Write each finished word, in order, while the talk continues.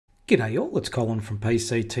G'day all, it's Colin from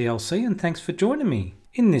PC TLC and thanks for joining me.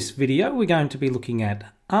 In this video we're going to be looking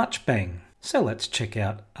at ArchBang. So let's check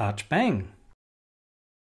out ArchBang.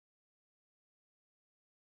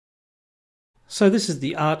 So this is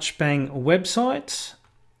the ArchBang website.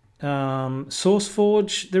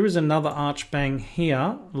 SourceForge, there is another ArchBang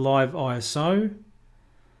here, live ISO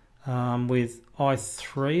with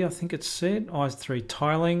i3, I think it said, i3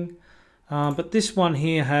 tiling. But this one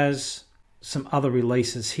here has some other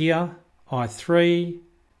releases here, i3,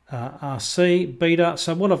 RC, beta.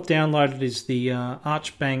 So what I've downloaded is the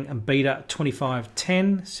ArchBang beta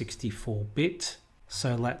 2510, 64-bit.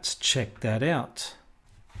 So let's check that out.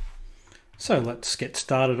 So let's get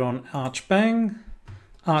started on ArchBang.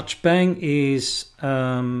 ArchBang is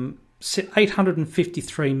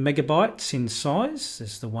 853 megabytes in size.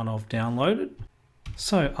 This is the one I've downloaded.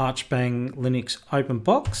 So ArchBang Linux open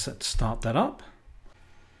box, let's start that up.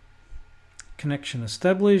 Connection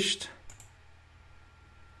established.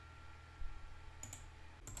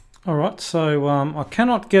 Alright, so I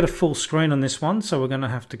cannot get a full screen on this one, so we're going to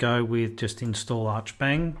have to go with just install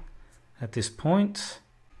ArchBang at this point.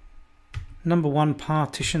 Number 1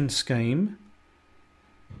 partition scheme.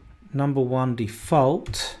 Number 1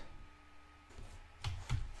 default.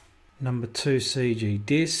 Number 2 CG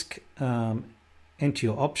disk. Enter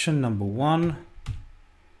your option, number 1.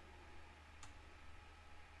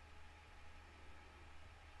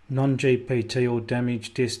 Non-GPT or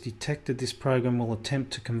damaged disk detected. This program will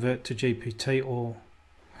attempt to convert to GPT or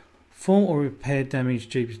form or repair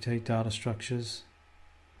damaged GPT data structures.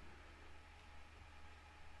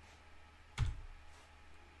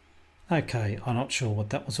 Okay, I'm not sure what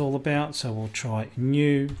that was all about, so we'll try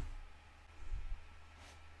new.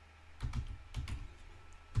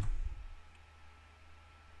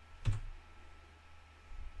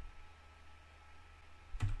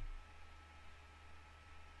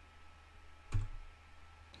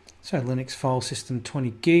 So Linux file system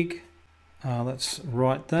 20 gig. Let's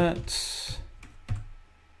write that.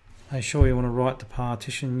 Are you sure you want to write the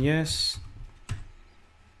partition? Yes.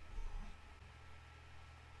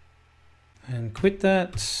 And quit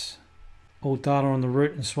that. All data on the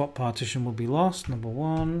root and swap partition will be lost. Number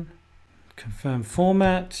 1. Confirm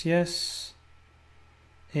format. Yes.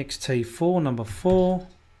 ext4. Number 4.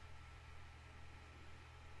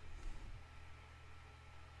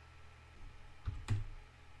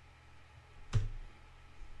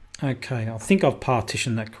 Okay, I think I've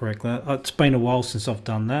partitioned that correctly. It's been a while since I've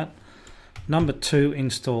done that. Number 2,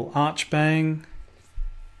 install ArchBang.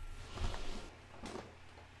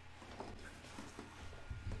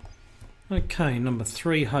 Okay, number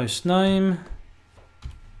 3, host name.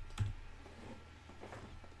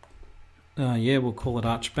 Yeah, we'll call it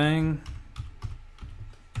ArchBang.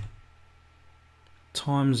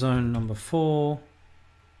 Time zone number 4.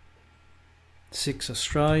 6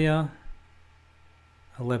 Australia.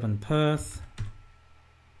 11 Perth.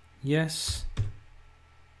 Yes.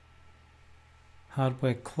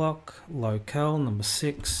 Hardware clock, locale, number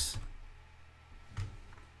 6.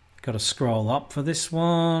 Got to scroll up for this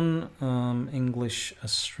one. English,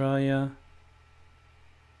 Australia.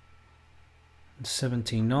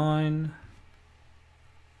 79.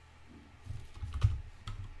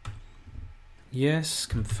 Yes,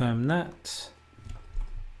 confirm that.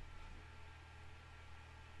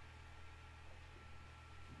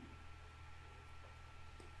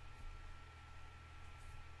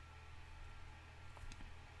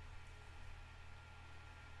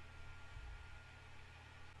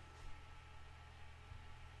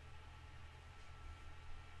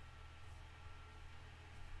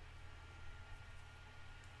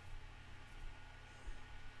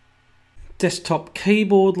 Desktop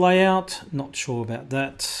keyboard layout, not sure about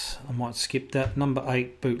that. I might skip that. Number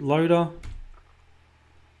 8 bootloader.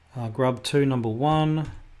 Grub 2, number 1.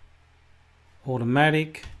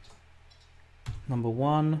 Automatic, number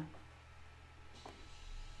 1.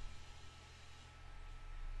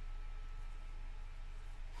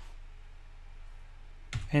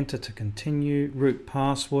 Enter to continue. Root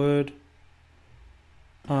password.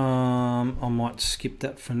 I might skip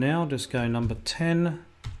that for now. Just go number 10.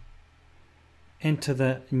 Enter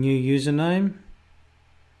the new username.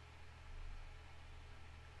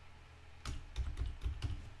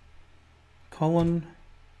 Colin.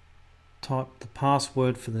 Type the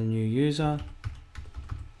password for the new user.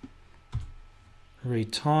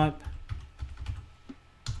 Retype.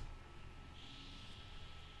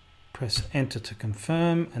 Press enter to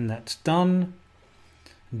confirm, and that's done.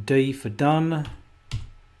 D for done.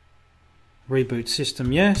 Reboot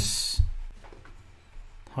system, yes.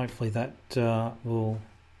 Hopefully that will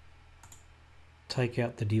take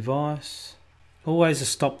out the device. Always a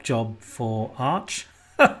stop job for Arch.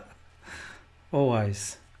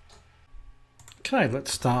 Always. Okay,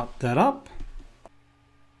 let's start that up.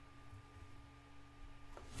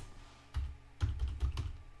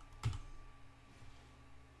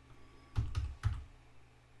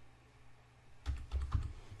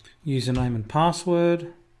 Username and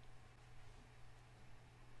password.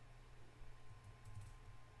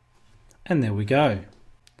 And there we go.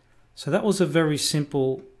 So that was a very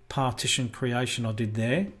simple partition creation I did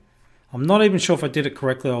there. I'm not even sure if I did it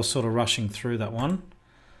correctly. I was sort of rushing through that one.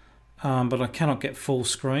 But I cannot get full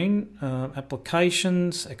screen.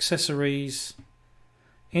 Applications, accessories,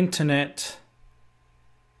 internet.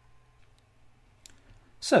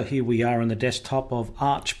 So here we are on the desktop of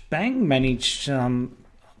ArchBang, managed,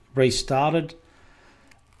 restarted,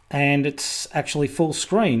 and it's actually full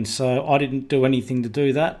screen. So I didn't do anything to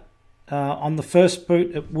do that. On the first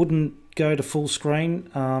boot, it wouldn't go to full screen,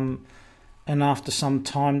 and after some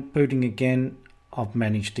time booting again, I've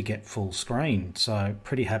managed to get full screen. So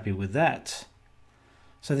pretty happy with that.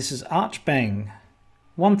 So this is ArchBang.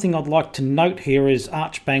 One thing I'd like to note here is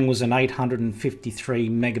ArchBang was an 853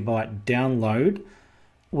 megabyte download.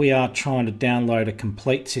 We are trying to download a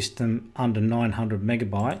complete system under 900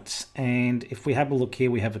 megabytes. And if we have a look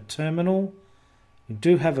here, we have a terminal. We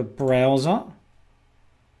do have a browser.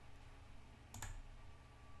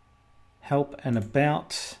 Help and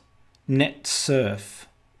about. Net surf.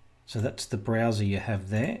 So that's the browser you have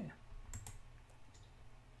there.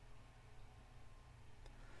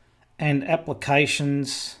 And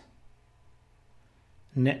applications.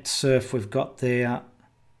 Net surf we've got there.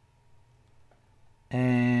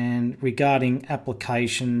 And regarding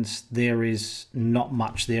applications, there is not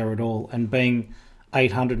much there at all. And being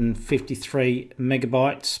 853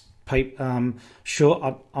 megabytes, I'm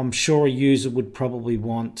sure a user would probably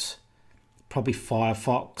want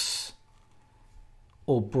Firefox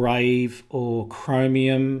or Brave or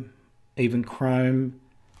Chromium, even Chrome,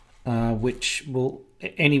 which will,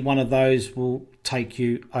 any one of those will take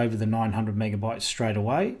you over the 900 megabytes straight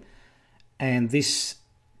away. And this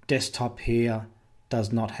desktop here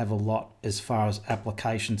does not have a lot as far as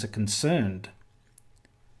applications are concerned.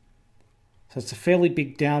 So it's a fairly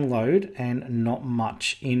big download and not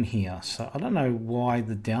much in here. So I don't know why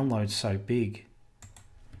the download's so big.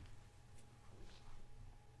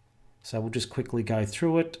 So we'll just quickly go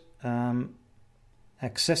through it.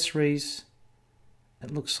 Accessories.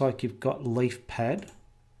 It looks like you've got LeafPad.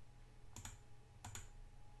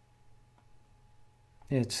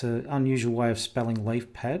 Yeah, it's an unusual way of spelling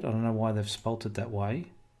LeafPad. I don't know why they've spelt it that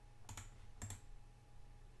way.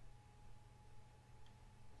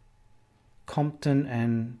 Compton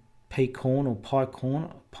and Pecorn or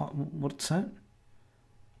Picorn. What's that?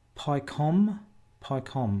 Picom.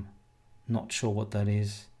 Not sure what that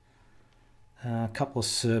is. A couple of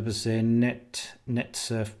servers there.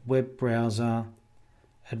 NetSurf web browser.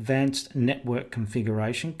 Advanced network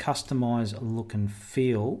configuration. Customize look and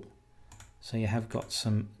feel. So you have got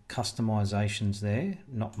some customizations there,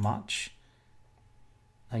 not much.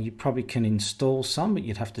 You probably can install some, but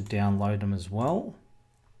you'd have to download them as well.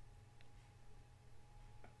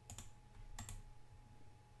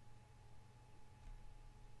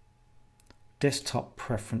 Desktop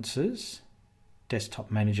preferences. Desktop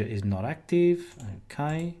manager is not active.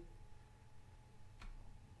 Okay.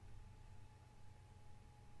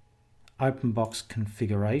 OpenBox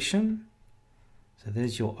configuration. So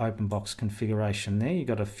there's your OpenBox configuration there. You've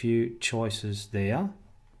got a few choices there.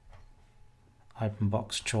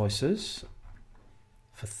 OpenBox choices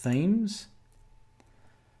for themes.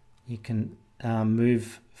 You can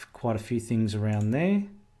move quite a few things around there.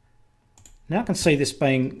 Now I can see this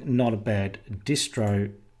being not a bad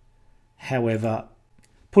distro. However,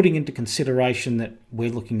 putting into consideration that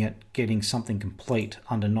we're looking at getting something complete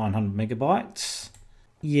under 900 megabytes.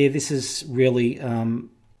 Yeah, this is really...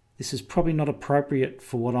 this is probably not appropriate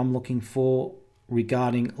for what I'm looking for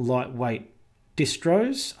regarding lightweight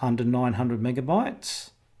distros under 900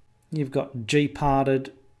 megabytes. You've got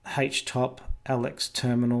Gparted, HTOP, Alex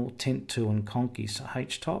Terminal, Tent2 and Conky. So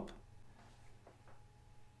HTOP.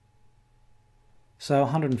 So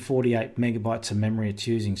 148 megabytes of memory it's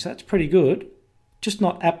using. So that's pretty good. Just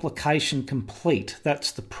not application complete.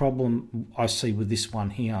 That's the problem I see with this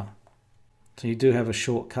one here. So you do have a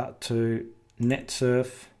shortcut to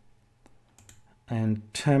NetSurf and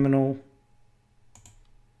terminal,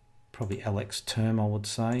 probably LX term I would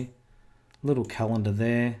say. Little calendar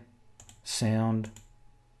there, sound,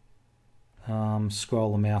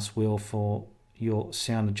 scroll the mouse wheel for your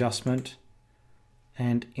sound adjustment,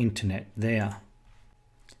 and internet there.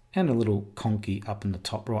 And a little conky up in the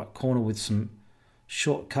top right corner with some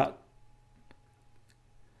shortcut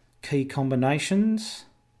key combinations.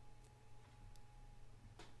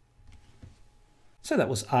 So that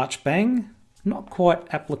was ArchBang. Not quite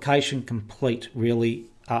application complete really,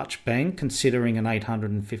 ArchBang, considering an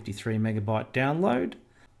 853 megabyte download.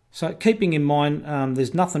 So keeping in mind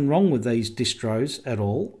there's nothing wrong with these distros at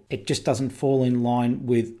all. It just doesn't fall in line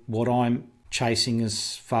with what I'm chasing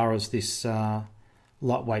as far as this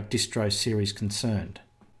lightweight distro series concerned.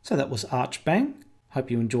 So that was ArchBang. Hope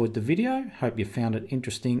you enjoyed the video. Hope you found it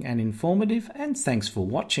interesting and informative, and thanks for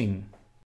watching.